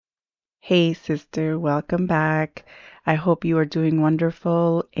Hey, sister, welcome back. I hope you are doing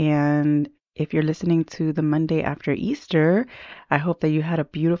wonderful. And if you're listening to the Monday after Easter, I hope that you had a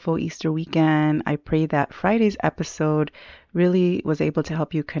beautiful Easter weekend. I pray that Friday's episode really was able to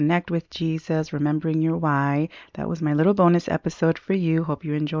help you connect with Jesus, remembering your why. That was my little bonus episode for you. Hope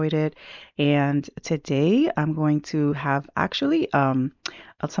you enjoyed it. And today I'm going to have actually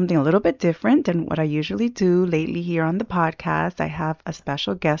something a little bit different than what I usually do lately here on the podcast. I have a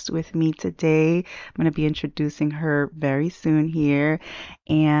special guest with me today. I'm going to be introducing her very soon here.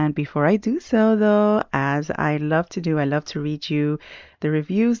 And before I do so, though, as I love to do, I love to read you the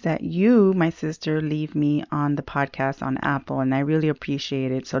reviews that you, my sister, leave me on the podcast on Apple, and I really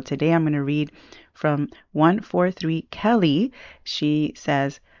appreciate it. So today I'm going to read from 143 Kelly. She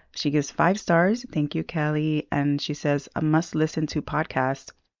says, she gives 5 stars. Thank you, Kelly. And she says, a must listen to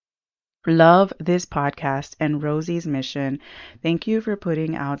podcast. Love this podcast and Rosie's mission. Thank you for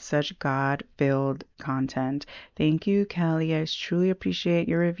putting out such God-filled content. Thank you, Kelly. I truly appreciate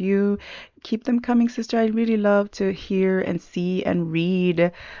your review. Keep them coming, sister. I really love to hear and see and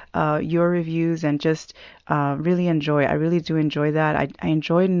read your reviews and just really enjoy. I really do enjoy that. I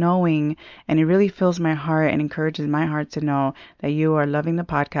enjoy knowing, and it really fills my heart and encourages my heart to know that you are loving the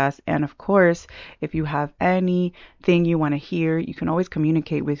podcast. And of course, if you have anything you want to hear, you can always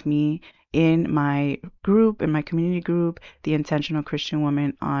communicate with me in my group, in my community group, The Intentional Christian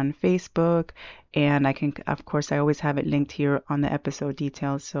Woman on Facebook. And I can, of course, I always have it linked here on the episode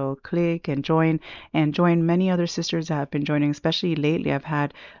details. So click and join many other sisters that have been joining, especially lately. I've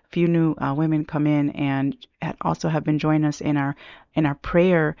had a few new women come in and also have been joining us in our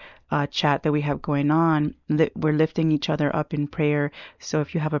prayer chat that we have going on. We're lifting each other up in prayer. So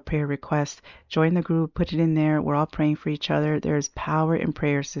if you have a prayer request, join the group, put it in there. We're all praying for each other. There's power in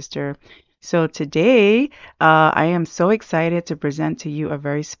prayer, sister. So today, I am so excited to present to you a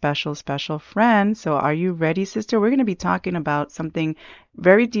very special, special friend. So are you ready, sister? We're going to be talking about something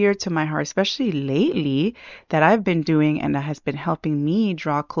very dear to my heart, especially lately, that I've been doing and that has been helping me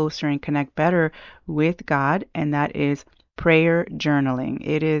draw closer and connect better with God, and that is prayer journaling.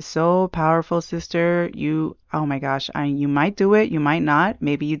 It is so powerful, sister. Oh my gosh, you might do it, you might not.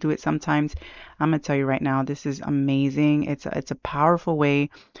 Maybe you do it sometimes. I'm gonna tell you right now, this is amazing. It's a powerful way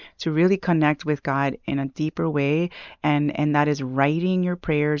to really connect with God in a deeper way, and that is writing your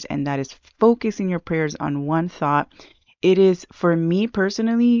prayers, and that is focusing your prayers on one thought. It is for me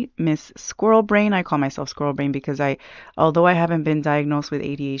personally, Miss Squirrel Brain. I call myself Squirrel Brain because although I haven't been diagnosed with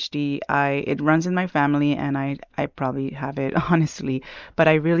ADHD, it runs in my family, and I probably have it honestly. But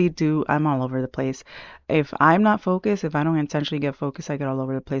I really do. I'm all over the place. If I'm not focused, if I don't intentionally get focused, I get all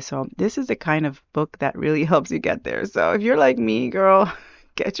over the place. So this is the kind of book that really helps you get there. So if you're like me, girl,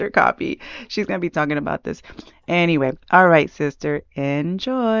 get your copy. She's gonna be talking about this. Anyway, all right, sister,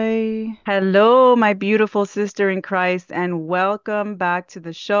 enjoy. Hello, my beautiful sister in Christ, and welcome back to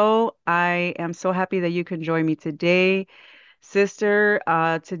the show. I am so happy that you can join me today. Sister,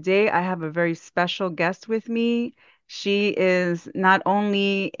 today I have a very special guest with me. She is not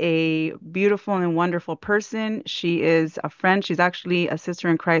only a beautiful and wonderful person, she is a friend. She's actually a sister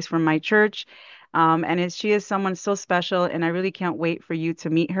in Christ from my church. She is someone so special, and I really can't wait for you to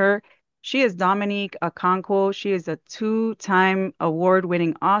meet her. She is Dominique Okonkwo. She is a two-time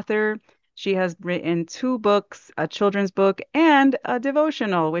award-winning author. She has written 2 books, a children's book and a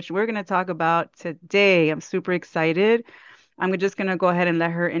devotional, which we're going to talk about today. I'm super excited. I'm just going to go ahead and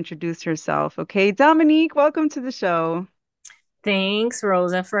let her introduce herself. Okay, Dominique, welcome to the show. Thanks,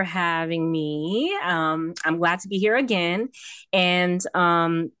 Rosa, for having me. I'm glad to be here again. And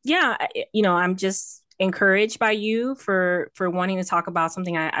I'm just encouraged by you for wanting to talk about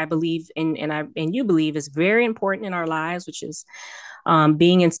something I believe in and you believe is very important in our lives, which is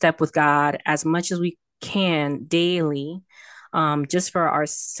being in step with God as much as we can daily, just for our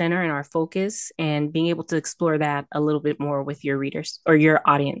center and our focus, and being able to explore that a little bit more with your readers or your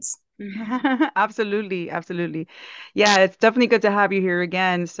audience. Absolutely, absolutely. Yeah, it's definitely good to have you here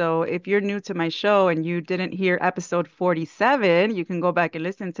again. So, if you're new to my show and you didn't hear episode 47, you can go back and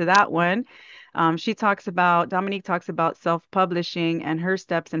listen to that one. Dominique talks about self-publishing and her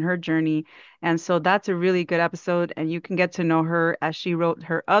steps and her journey. And so that's a really good episode. And you can get to know her as she wrote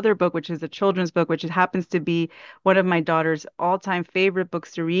her other book, which is a children's book, which happens to be one of my daughter's all-time favorite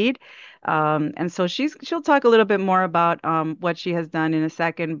books to read. And so she'll talk a little bit more about what she has done in a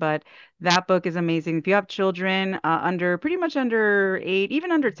second, but that book is amazing. If you have children under pretty much under 8,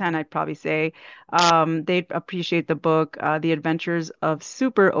 even under 10, I'd probably say, they'd appreciate the book, The Adventures of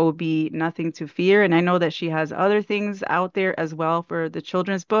Super OB, Nothing to Fear. And I know that she has other things out there as well for the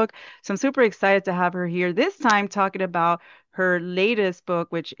children's book. So I'm super excited to have her here this time talking about her latest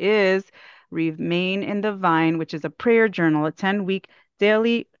book, which is Remain in the Vine, which is a prayer journal, a 10-week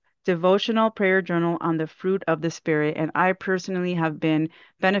daily devotional prayer journal on the fruit of the Spirit. And I personally have been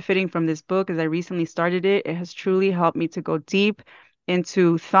benefiting from this book as I recently started it. It has truly helped me to go deep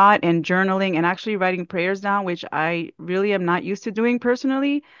into thought and journaling and actually writing prayers down, which I really am not used to doing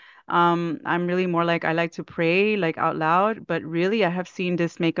personally. I'm really more like I like to pray like out loud, but really I have seen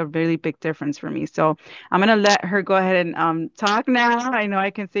this make a really big difference for me. So I'm gonna let her go ahead and talk now. I know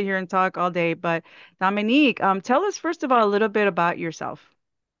I can sit here and talk all day, but Dominique, tell us first of all a little bit about yourself.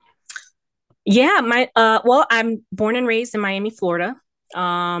 Yeah, well, I'm born and raised in Miami, Florida.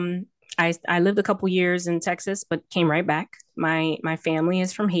 I lived a couple years in Texas, but came right back. My family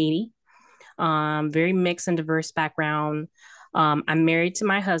is from Haiti. Very mixed and diverse background. I'm married to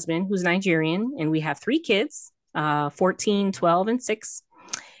my husband, who's Nigerian, and we have three kids, 14, 12, and 6,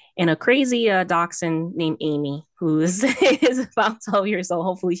 and a crazy dachshund named Amy, who is, is about 12 years old.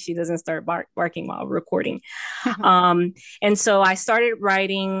 Hopefully, she doesn't start barking while recording. Um, and so I started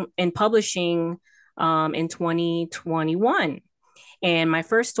writing and publishing in 2021. And my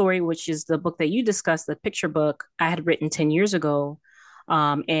first story, which is the book that you discussed, the picture book, I had written 10 years ago.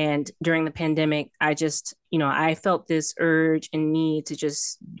 And during the pandemic, I just, I felt this urge and need to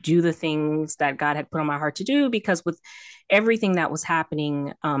just do the things that God had put on my heart to do, because with everything that was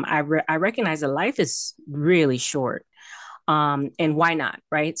happening, I recognized that life is really short. And why not?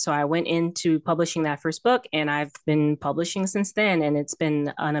 Right. So I went into publishing that first book, and I've been publishing since then. And it's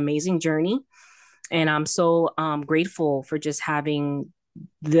been an amazing journey. And I'm so grateful for just having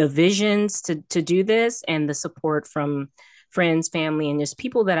the visions to do this, and the support from friends, family, and just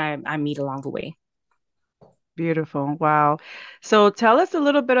people that I meet along the way. Beautiful. Wow. So tell us a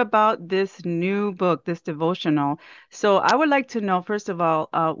little bit about this new book, this devotional. So I would like to know, first of all,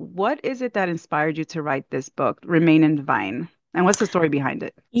 what is it that inspired you to write this book, Remain in the Vine? And what's the story behind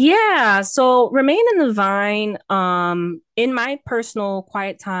it? Yeah. So Remain in the Vine, in my personal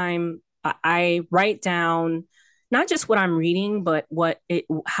quiet time, I write down not just what I'm reading, but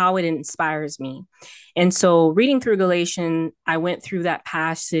how it inspires me. And so reading through Galatians, I went through that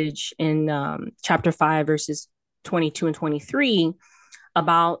passage in chapter 5, verses 22 and 23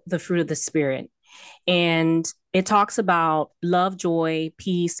 about the fruit of the Spirit. And it talks about love, joy,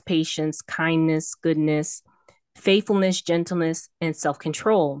 peace, patience, kindness, goodness, faithfulness, gentleness, and self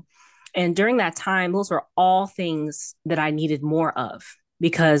control. And during that time, those were all things that I needed more of,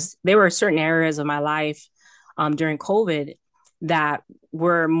 because there were certain areas of my life during COVID that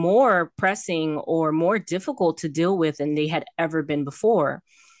were more pressing or more difficult to deal with than they had ever been before.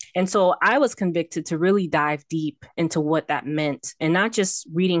 And so I was convicted to really dive deep into what that meant, and not just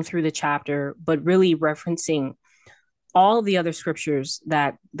reading through the chapter, but really referencing all the other scriptures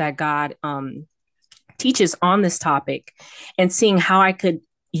that God teaches on this topic, and seeing how I could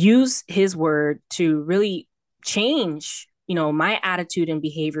use his word to really change my attitude and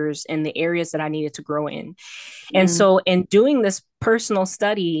behaviors in the areas that I needed to grow in. And Mm, so in doing this personal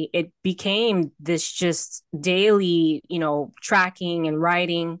study, it became this just daily, tracking and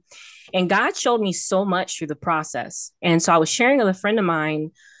writing. And God showed me so much through the process. And so I was sharing with a friend of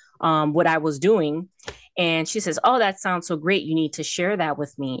mine what I was doing. And she says, "Oh, that sounds so great. You need to share that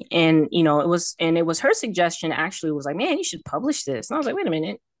with me." And, it was her suggestion, actually, was like, "Man, you should publish this." And I was like, "Wait a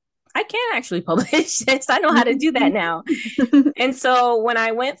minute. I can actually publish this. I know how to do that now." And so when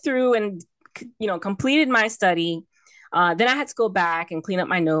I went through and completed my study, then I had to go back and clean up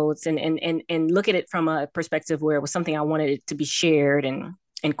my notes, and look at it from a perspective where it was something I wanted it to be shared and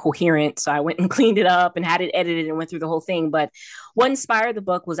coherent. So I went and cleaned it up and had it edited and went through the whole thing. But what inspired the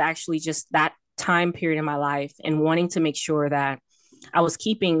book was actually just that time period in my life, and wanting to make sure that I was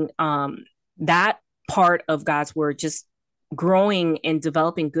keeping that part of God's word just growing and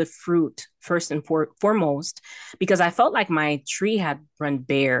developing good fruit first and foremost, because I felt like my tree had run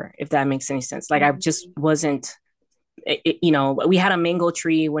bare, if that makes any sense. Like I just wasn't, we had a mango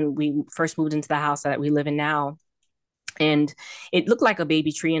tree when we first moved into the house that we live in now. And it looked like a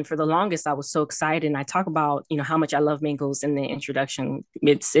baby tree. And for the longest, I was so excited. And I talk about, how much I love mangoes in the introduction.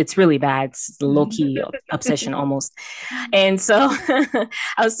 It's really bad. It's a low key obsession almost. And so I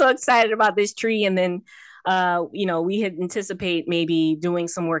was so excited about this tree. And then, we had anticipate maybe doing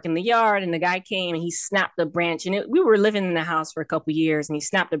some work in the yard, and the guy came and he snapped the branch. And we were living in the house for a couple of years, and he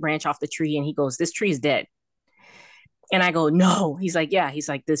snapped the branch off the tree, and he goes, "This tree is dead." And I go, "No." He's like, "Yeah." He's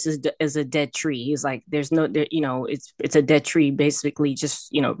like, "This is a dead tree." He's like, "There's no, it's a dead tree. Basically, just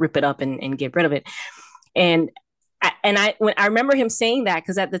rip it up and get rid of it." And when I remember him saying that,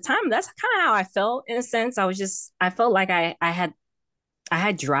 because at the time that's kind of how I felt, in a sense. I felt like I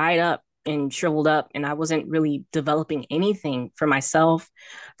had dried up and shriveled up, and I wasn't really developing anything for myself,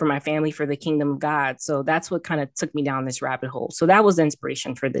 for my family, for the kingdom of God. So that's what kind of took me down this rabbit hole. So that was the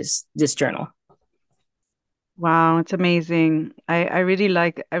inspiration for this journal. Wow, it's amazing. I really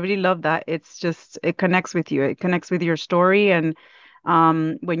love that. It's just it connects with you. It connects with your story. And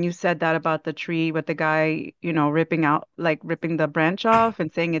when you said that about the tree with the guy, ripping out like ripping the branch off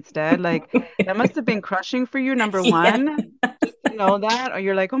and saying it's dead, like that must have been crushing for you, number Yeah. one, just to know that. Or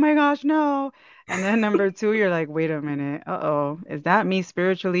you're like, oh my gosh, no. And then number two, you're like, wait a minute. Uh-oh, is that me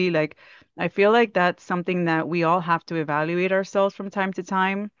spiritually? Like I feel like that's something that we all have to evaluate ourselves from time to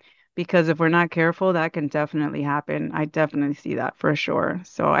time because if we're not careful, that can definitely happen. I definitely see that for sure.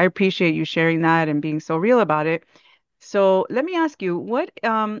 So I appreciate you sharing that and being so real about it. So let me ask you,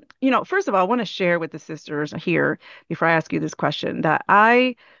 first of all, I want to share with the sisters here before I ask you this question that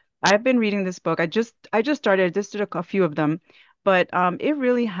I've been reading this book. I just started, I just did a few of them, but it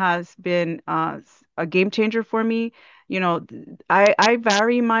really has been a game changer for me. I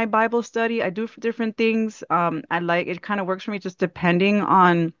vary my Bible study. I do different things. I like it kind of works for me just depending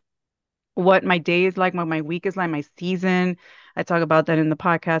on what my day is like, what my week is like, my season. I talk about that in the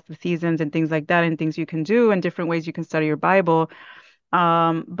podcast, the seasons and things like that, and things you can do and different ways you can study your Bible.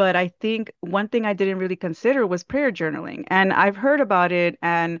 But I think one thing I didn't really consider was prayer journaling. And I've heard about it,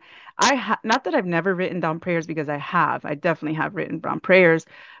 and not that I've never written down prayers because I have. I definitely have written down prayers, Mhm.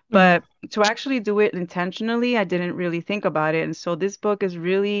 but to actually do it intentionally, I didn't really think about it. And so this book is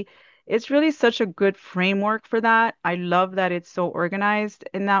really it's really such a good framework for that. I love that it's so organized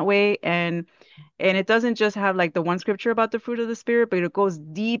in that way. And it doesn't just have like the one scripture about the fruit of the spirit, but it goes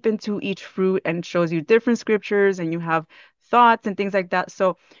deep into each fruit and shows you different scriptures and you have thoughts and things like that.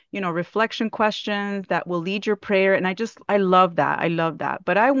 So, reflection questions that will lead your prayer. And I love that. I love that.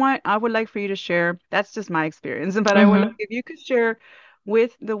 But I would like for you to share, that's just my experience, but I would like Mhm. if you could share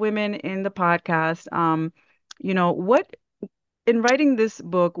with the women in the podcast, what in writing this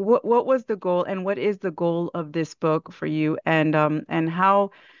book, what was the goal and what is the goal of this book for you? And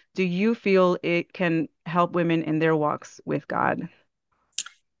how do you feel it can help women in their walks with God?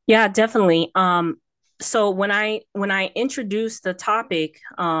 Yeah, definitely. So when I introduced the topic,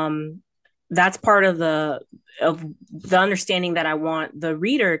 that's part of the understanding that I want the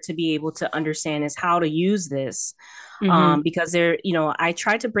reader to be able to understand is how to use this. Mm-hmm. Because I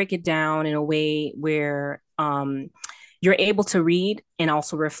tried to break it down in a way where you're able to read and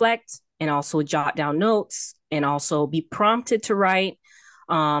also reflect and also jot down notes and also be prompted to write.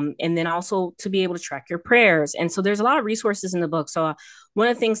 And then also to be able to track your prayers. And so there's a lot of resources in the book. So one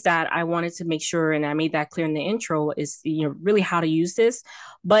of the things that I wanted to make sure, and I made that clear in the intro, is really how to use this.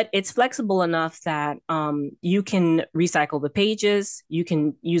 But it's flexible enough that you can recycle the pages, you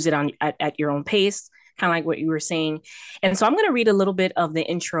can use it at your own pace, kind of like what you were saying. And so I'm going to read a little bit of the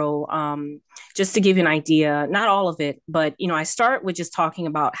intro, just to give you an idea, not all of it, but I start with just talking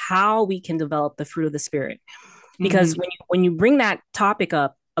about how we can develop the fruit of the spirit. Because Mm-hmm. when you bring that topic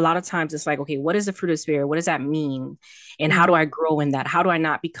up, a lot of times it's like, okay, what is the fruit of the spirit? What does that mean? And how do Mm-hmm. I grow in that? How do I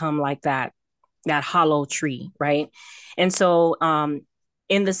not become like that hollow tree, right? And so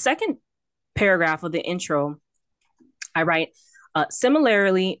in the second paragraph of the intro, I write,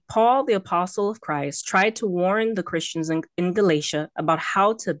 similarly, Paul, the apostle of Christ, tried to warn the Christians in Galatia about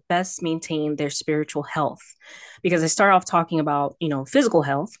how to best maintain their spiritual health. Because I start off talking about, physical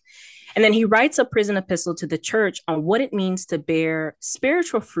health. And then he writes a prison epistle to the church on what it means to bear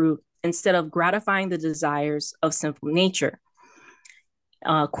spiritual fruit instead of gratifying the desires of sinful nature.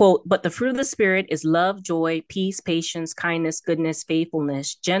 Quote, but the fruit of the Spirit is love, joy, peace, patience, kindness, goodness,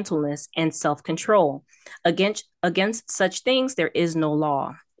 faithfulness, gentleness, and self control. Against such things, there is no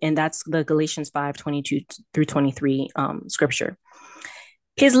law. And that's the Galatians 5:22 through 23 scripture.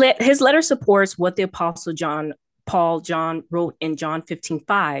 His letter supports what the apostle John wrote in John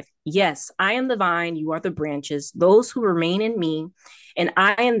 15:5. Yes, I am the vine, you are the branches. Those who remain in me and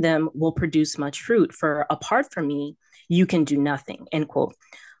I in them will produce much fruit. For apart from me, you can do nothing. End quote.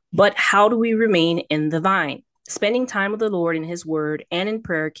 But how do we remain in the vine? Spending time with the Lord in his word and in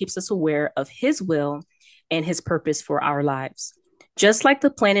prayer keeps us aware of his will and his purpose for our lives. Just like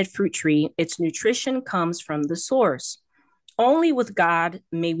the planted fruit tree, its nutrition comes from the source. Only with God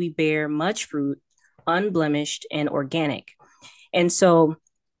may we bear much fruit, unblemished and organic. And so,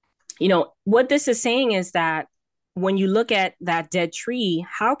 what this is saying is that when you look at that dead tree,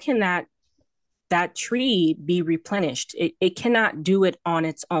 how can that tree be replenished? It cannot do it on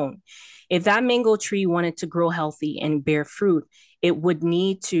its own. If that mango tree wanted to grow healthy and bear fruit, it would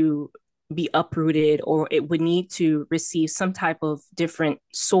need to be uprooted, or it would need to receive some type of different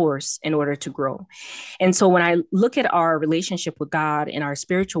source in order to grow. And so when I look at our relationship with God and our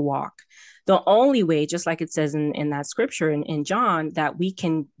spiritual walk, the only way, just like it says in that scripture in John, that we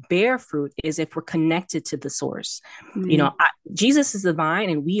can bear fruit is if we're connected to the source. Mm, Jesus is the vine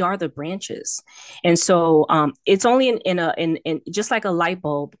and we are the branches. And so it's only in just like a light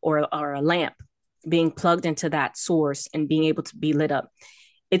bulb or a lamp being plugged into that source and being able to be lit up.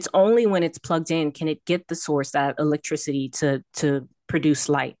 It's only when it's plugged in can it get the source, that electricity, to produce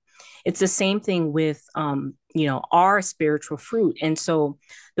light. It's the same thing with our spiritual fruit. And so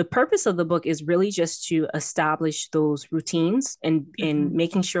the purpose of the book is really just to establish those routines and mhm.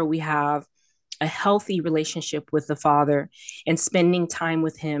 making sure we have a healthy relationship with the Father and spending time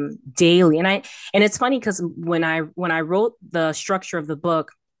with him daily. And it's funny because when I wrote the structure of the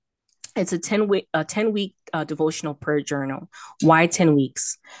book, it's a 10 week devotional prayer journal. Why 10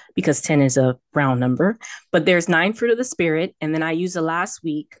 weeks? Because 10 is a round number. But there's 9 fruit of the spirit, and then I use the last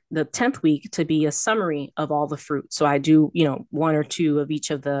week, the 10th week, to be a summary of all the fruit. So I do, 1 or 2 of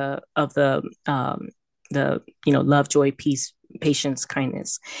each of the love, joy, peace, patience,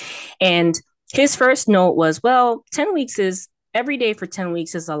 kindness. And his first note was, well, 10 weeks is every day for 10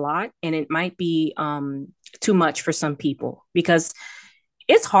 weeks is a lot, and it might be too much for some people because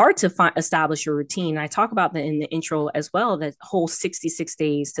it's hard to establish a routine. I talk about that in the intro as well, that whole 66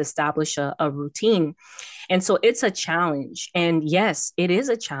 days to establish a routine. And so it's a challenge. And yes, it is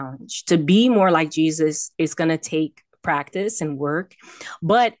a challenge. To be more like Jesus is going to take practice and work.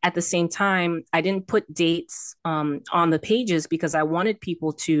 But at the same time, I didn't put dates on the pages because I wanted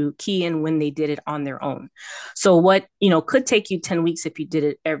people to key in when they did it on their own. So what, could take you 10 weeks if you did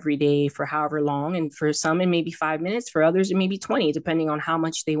it every day for however long. And for some, it may be 5 minutes. For others, it may be 20, depending on how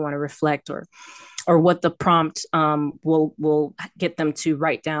much they want to reflect or what the prompt will get them to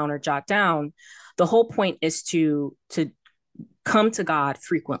write down or jot down. The whole point is to come to God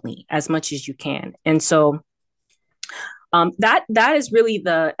frequently as much as you can. And so that is really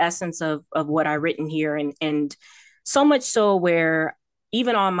the essence of what I've written here, and so much so where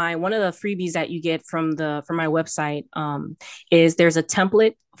even on my one of the freebies that you get from my website is there's a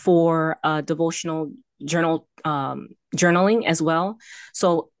template for devotional journaling as well.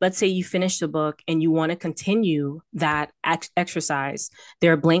 So let's say you finish the book and you want to continue that exercise.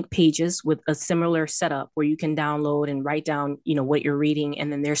 There are blank pages with a similar setup where you can download and write down, what you're reading,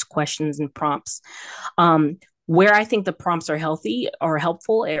 and then there's questions and prompts. Where I think the prompts are healthy or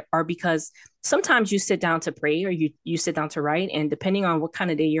helpful are because sometimes you sit down to pray or you sit down to write, and depending on what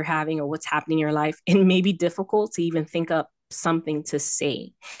kind of day you're having or what's happening in your life, it may be difficult to even think up something to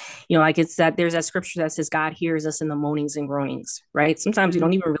say. Like it's that there's that scripture that says God hears us in the moanings and groanings, right? Sometimes we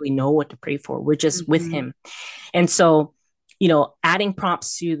don't even really know what to pray for. We're just with Mhm. him. And so, adding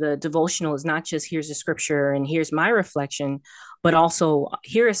prompts to the devotional is not just here's a scripture and here's my reflection, but also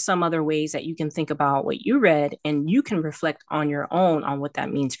here are some other ways that you can think about what you read and you can reflect on your own on what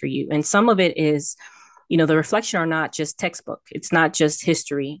that means for you. And some of it is, the reflection are not just textbook. It's not just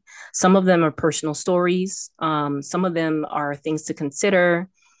history. Some of them are personal stories. Some of them are things to consider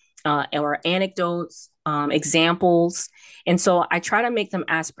or anecdotes, examples. And so I try to make them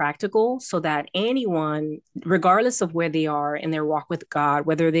as practical so that anyone, regardless of where they are in their walk with God,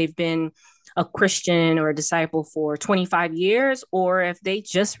 whether they've been a Christian or a disciple for 25 years, or if they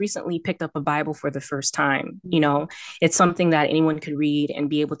just recently picked up a Bible for the first time, it's something that anyone could read and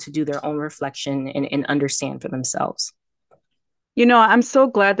be able to do their own reflection and understand for themselves. I'm so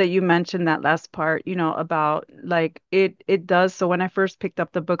glad that you mentioned that last part, about like it does. So when I first picked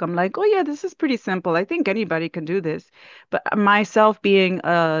up the book, I'm like, oh yeah, this is pretty simple. I think anybody can do this. But myself being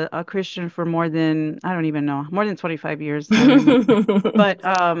a Christian for more than, I don't even know, more than 25 years, I don't even know.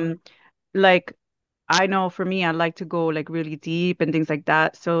 But like I know for me, I like to go like really deep and things like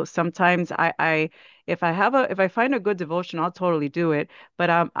that. So sometimes if I find a good devotion, I'll totally do it. But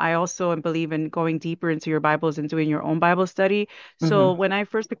I also believe in going deeper into your Bibles and doing your own Bible study. So Mm-hmm. when I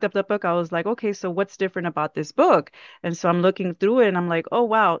first picked up the book, I was like, okay, so what's different about this book? And so I'm looking through it and I'm like, oh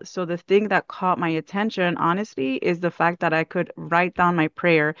wow. So the thing that caught my attention, honestly, is the fact that I could write down my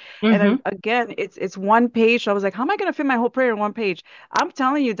prayer. And Mm-hmm. again, it's one page. So I was like, how am I going to fit my whole prayer in one page? I'm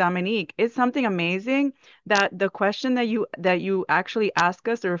telling you, Dominique, it's something amazing that the question that you actually ask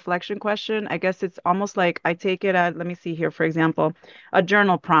us, the reflection question, I guess it's almost like I take it at, let me see here, for example, a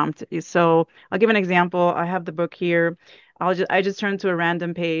journal prompt. So I'll give an example. I have the book here. I just turned to a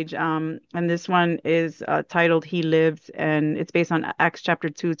random page, and this one is titled "He Lived," and it's based on Acts chapter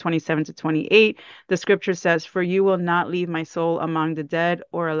 2, 27 to 28. The scripture says, "For you will not leave my soul among the dead,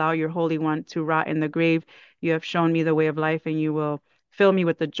 or allow your Holy One to rot in the grave. You have shown me the way of life, and you will fill me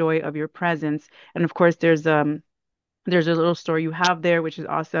with the joy of your presence. And of course, there's a little story you have there, which is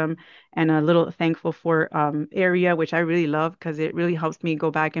awesome, and a little thankful for area, which I really love because it really helps me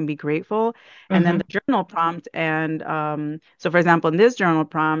go back and be grateful. And then Mm-hmm. the journal prompt, and so for example, in this journal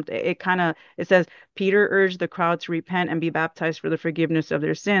prompt, it kind of it says Peter urged the crowd to repent and be baptized for the forgiveness of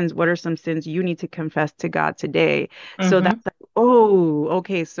their sins. What are some sins you need to confess to God today? So that's Mm-hmm. like, oh,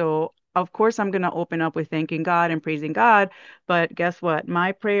 okay, so. Of course, I'm going to open up with thanking God and praising God, but guess what?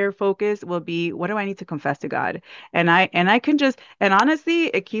 My prayer focus will be, what do I need to confess to God? And I can just, and honestly,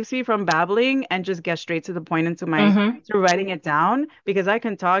 it keeps me from babbling and just get straight to the point into my Mm-hmm. to writing it down, because I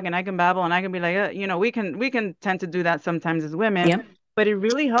can talk and I can babble and I can be like, we can tend to do that sometimes as women, Yep. but it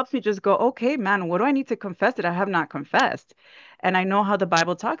really helps me just go, okay, man, what do I need to confess that I have not confessed? And I know how the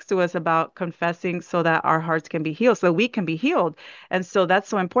Bible talks to us about confessing so that our hearts can be healed, so we can be healed. And so that's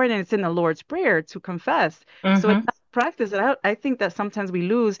so important. It's in the Lord's Prayer to confess. So it's Mm-hmm. that practice that I think that sometimes we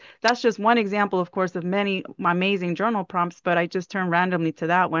lose. That's just one example, of course, of many amazing journal prompts, but I just turned randomly to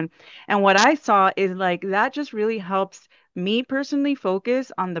that one. And what I saw is like that just really helps me personally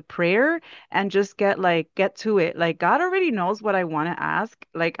focus on the prayer and just get to it. Like God already knows what I want to ask.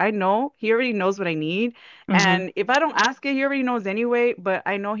 Like I know he already knows what I need. Mm-hmm. And if I don't ask it, he already knows anyway, but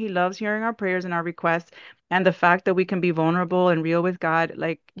I know he loves hearing our prayers and our requests. And the fact that we can be vulnerable and real with God,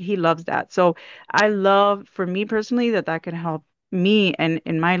 like he loves that. So I love, for me personally, that can help me and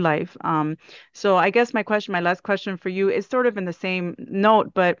in my life. So I guess my last question for you is sort of in the same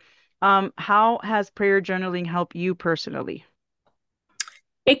note, but how has prayer journaling helped you personally?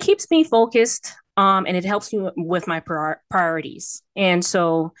 It keeps me focused, and it helps me with my priorities. And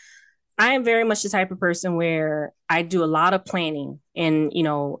so I am very much the type of person where I do a lot of planning, and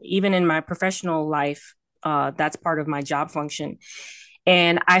even in my professional life, that's part of my job function.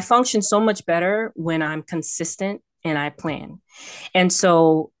 And I function so much better when I'm consistent and I plan. And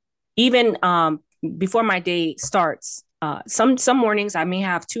so even before my day starts, some mornings I may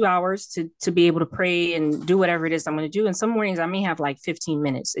have 2 hours to be able to pray and do whatever it is I'm going to do, and some mornings I may have like 15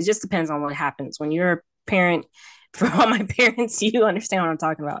 minutes. It just depends on what happens. When you're a parent, for all my parents, you understand what I'm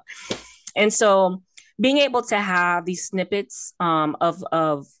talking about. And so being able to have these snippets of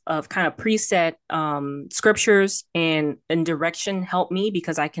kind of preset scriptures and direction help me,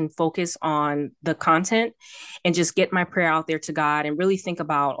 because I can focus on the content and just get my prayer out there to God and really think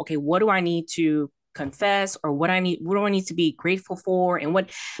about, okay, what do I need to confess, or what do I need to be grateful for, and what,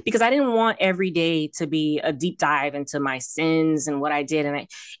 because I didn't want every day to be a deep dive into my sins and what I did. And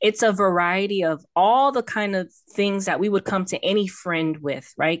it's a variety of all the kind of things that we would come to any friend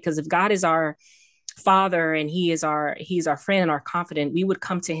with, right? Because if God is our father and he's our friend and our confidant, we would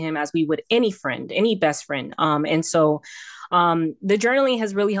come to him as we would any friend, any best friend. And so the journaling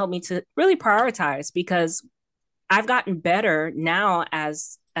has really helped me to really prioritize, because I've gotten better now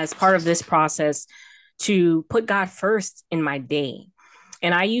as part of this process to put God first in my day.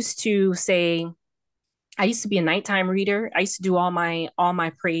 And I used to be a nighttime reader. I used to do all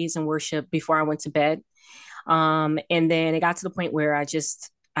my praise and worship before I went to bed. And then it got to the point where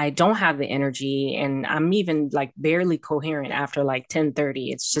I don't have the energy, and I'm even like barely coherent after like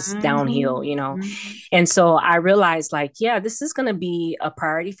 10:30. It's just downhill, Mhm, mhm, And so I realized, like, yeah, this is going to be a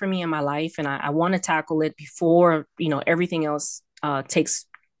priority for me in my life. And I want to tackle it before, everything else takes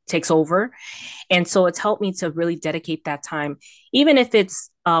over. And so it's helped me to really dedicate that time, even if it's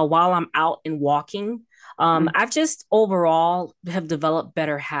while I'm out and walking. mhm, I've just overall have developed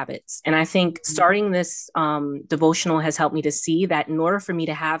better habits. And I think starting this devotional has helped me to see that in order for me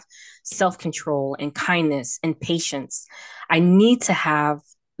to have self control and kindness and patience, I need to have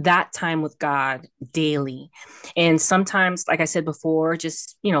that time with God daily. And sometimes, like I said before,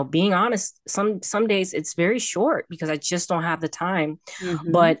 just, being honest, some days it's very short because I just don't have the time.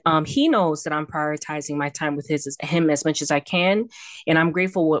 mhm, But he knows that I'm prioritizing my time with him as much as I can, and I'm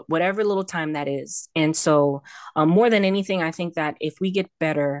grateful with whatever little time that is. And so, more than anything, I think that if we get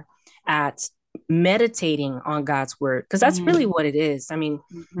better at meditating on God's word, because that's really mhm, what it is. I mean,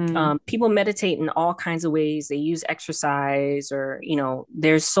 mhm, people meditate in all kinds of ways. They use exercise, or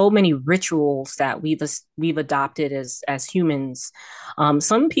there's so many rituals that we've adopted as humans.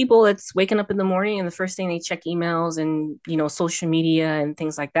 Some people, it's waking up in the morning and the first thing they check emails and social media and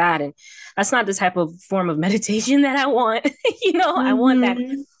things like that. And that's not the type of form of meditation that I want. I want that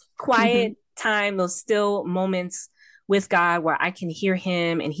mhm, quiet mhm. time, those still moments with God where I can hear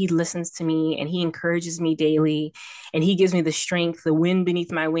him and he listens to me and he encourages me daily and he gives me the strength, the wind beneath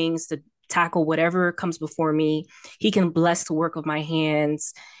my wings to tackle whatever comes before me. He can bless the work of my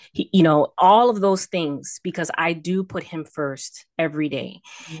hands. All of those things, because I do put him first every day.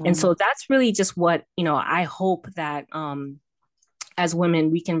 And Yeah. so that's really just what, I hope that as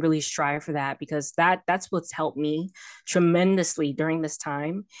women, we can really strive for that, because that's what's helped me tremendously during this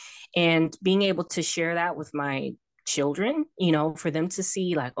time. And being able to share that with my children, for them to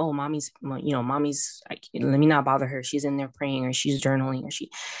see, like, oh, mommy's like, let me not bother her, she's in there praying, or she's journaling, or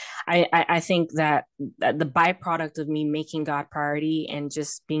I think that the byproduct of me making God priority and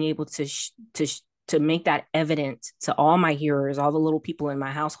just being able to make that evident to all my hearers, all the little people in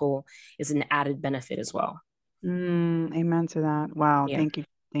my household, is an added benefit as well. Amen to that. Wow, Yeah. thank you.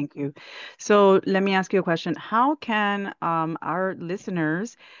 Thank you. So let me ask you a question. How can our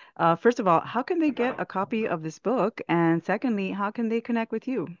listeners, first of all, how can they get a copy of this book? And secondly, how can they connect with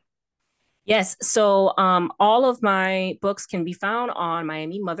you? Yes. So all of my books can be found on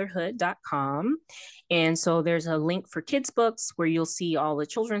miamimotherhood.com. And so there's a link for kids' books where you'll see all the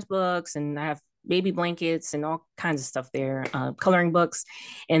children's books, and I have baby blankets and all kinds of stuff there, coloring books.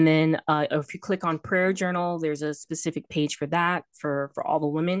 And then if you click on prayer journal, there's a specific page for that, for all the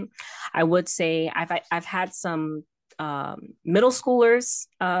women. I would say I've had some middle schoolers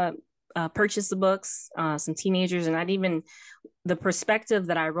purchase the books, some teenagers, and I'd even, the perspective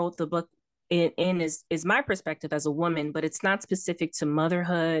that I wrote the book in is my perspective as a woman, but it's not specific to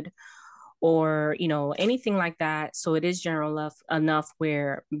motherhood or anything like that. So it is general enough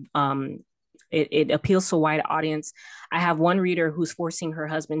where it appeals to a wide audience. I have one reader who's forcing her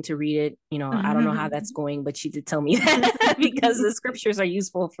husband to read it. I don't know how that's going, but she did tell me that because the scriptures are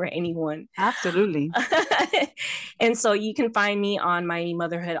useful for anyone. Absolutely. And so you can find me on Mighty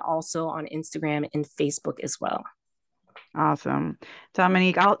Motherhood, also on Instagram and Facebook as well. Awesome.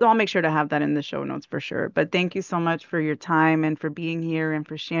 Dominique, I'll make sure to have that in the show notes for sure. But thank you so much for your time and for being here and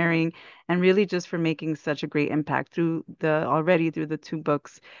for sharing and really just for making such a great impact through the two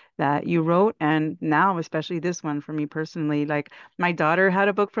books that you wrote, and now especially this one for me personally. Like my daughter had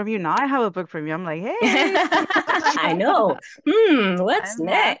a book from you. Now I have a book from you. I'm like, hey. I know. What's I'm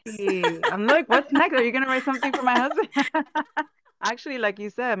next? happy. I'm like, what's next? Are you gonna write something for my husband? Actually, like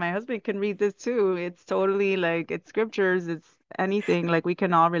you said, my husband can read this too. It's totally like it's scriptures, it's anything, like we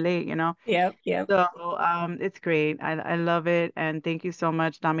can all relate. Yep, yep. So it's great. I love it. And thank you so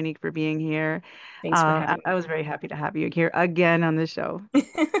much, Dominique, for being here. Thanks for I having was very happy to have you here again on the show. me.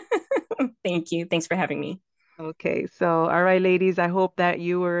 Thank you. Thanks for having me. Okay, so all right, ladies, I hope that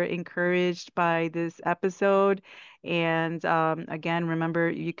you were encouraged by this episode. And again, remember,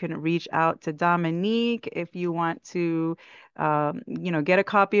 you can reach out to Dominique if you want to, get a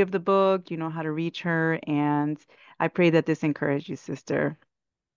copy of the book. You know how to reach her. And I pray that this encouraged you, sister.